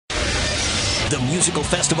The musical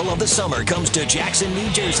festival of the summer comes to Jackson, New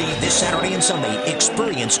Jersey this Saturday and Sunday.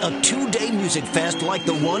 Experience a 2-day music fest like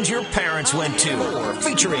the ones your parents went to.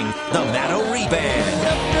 Featuring the Maddo Reed Band,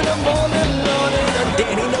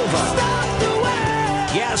 Danny Nova,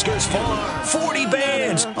 Yasgur's Farm, 40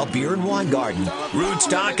 bands, a beer and wine garden,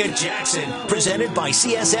 Rootstock at Jackson, presented by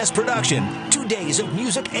CSS Production. 2 days of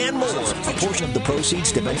music and more. A portion of the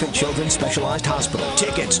proceeds to benefit Children's Specialized Hospital.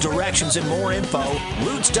 Tickets, directions, and more info,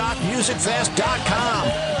 RootstockMusicFest.com.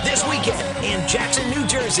 This weekend in Jackson, New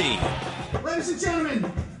Jersey. Ladies and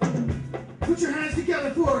gentlemen, put your hands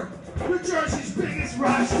together for New Jersey's biggest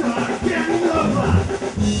rock star, Danny Nova.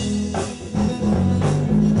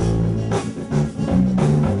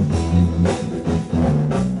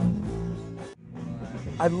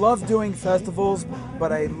 I love doing festivals,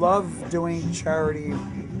 but I love doing charity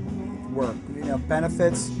work. You know,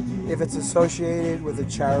 benefits. If it's associated with a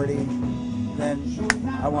charity, then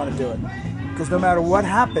I want to do it. Because no matter what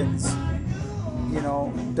happens, you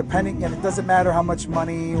know, depending, and it doesn't matter how much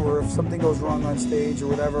money or if something goes wrong on stage or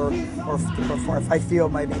whatever, or if I feel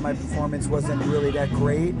maybe my performance wasn't really that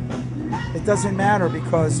great, it doesn't matter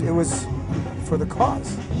because it was for the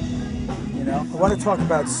cause. You know, I want to talk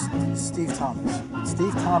about Steve Thomas.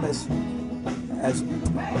 Steve Thomas, as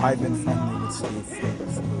I've been friendly with Steve for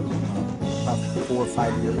about 4 or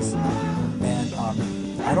 5 years, and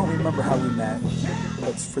I don't remember how we met,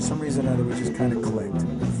 but for some reason or other we just kind of clicked.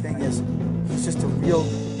 The thing is, he's just a real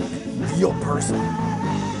person.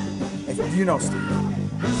 If you know Steve,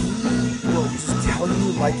 he will just tell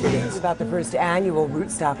you like it is. About the first annual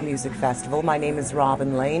Rootstock Music Festival. My name is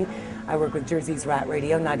Robin Lane. I work with Jersey's Rat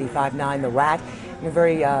Radio, 95.9 The Rat. I'm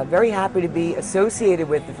very happy to be associated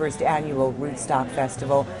with the first annual Rootstock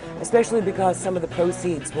Festival, especially because some of the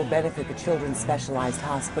proceeds will benefit the Children's Specialized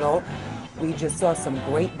Hospital. We just saw some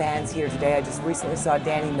great bands here today. I just recently saw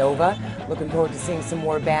Danny Nova. Looking forward to seeing some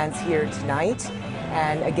more bands here tonight.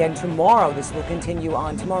 And again tomorrow, this will continue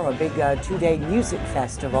on tomorrow, a big 2-day music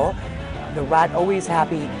festival. The Rat always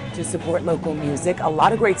happy to support local music. A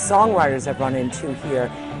lot of great songwriters I've run into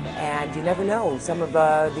here. And you never know, some of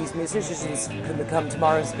these musicians could become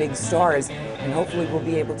tomorrow's big stars, and hopefully we'll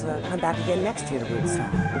be able to come back again next year to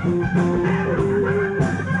Rootstock.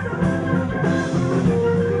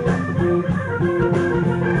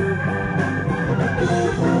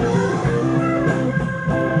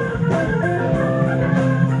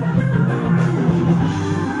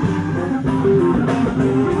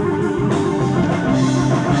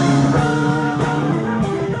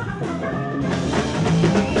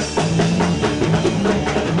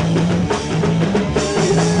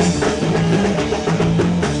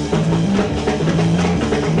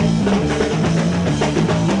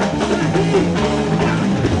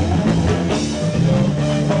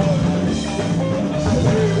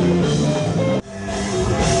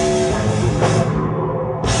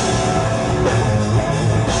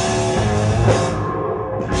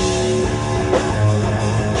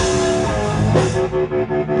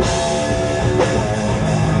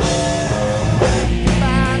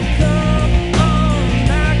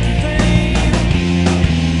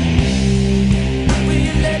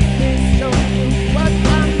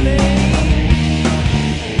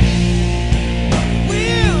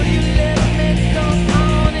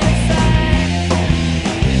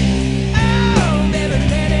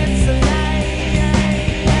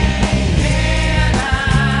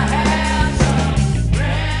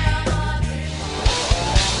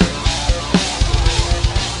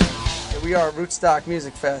 We are Rootstock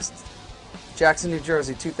Music Fest, Jackson, New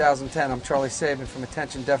Jersey, 2010. I'm Charlie Sabin from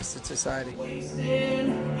Attention Deficit Society.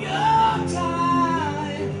 Wasting your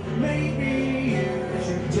time. Maybe you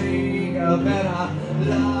should take a better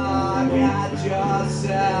look at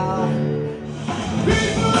yourself.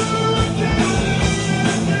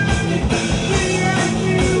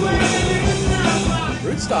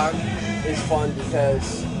 Rootstock is fun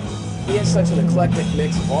because he has such an eclectic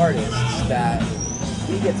mix of artists that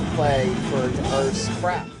we get to play for diverse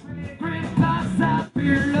crowd.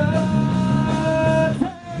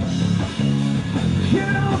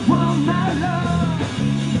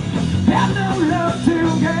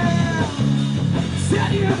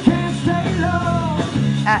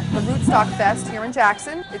 At the Rootstock Fest here in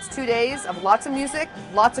Jackson. It's 2 days of lots of music,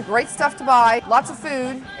 lots of great stuff to buy, lots of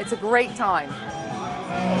food. It's a great time.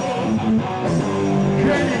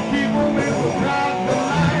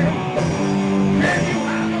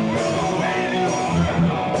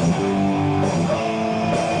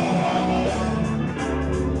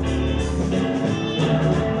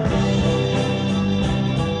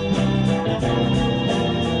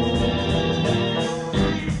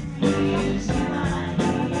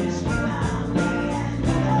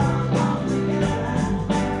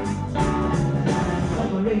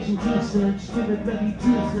 research, give it ready to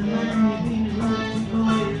the land, lean it low.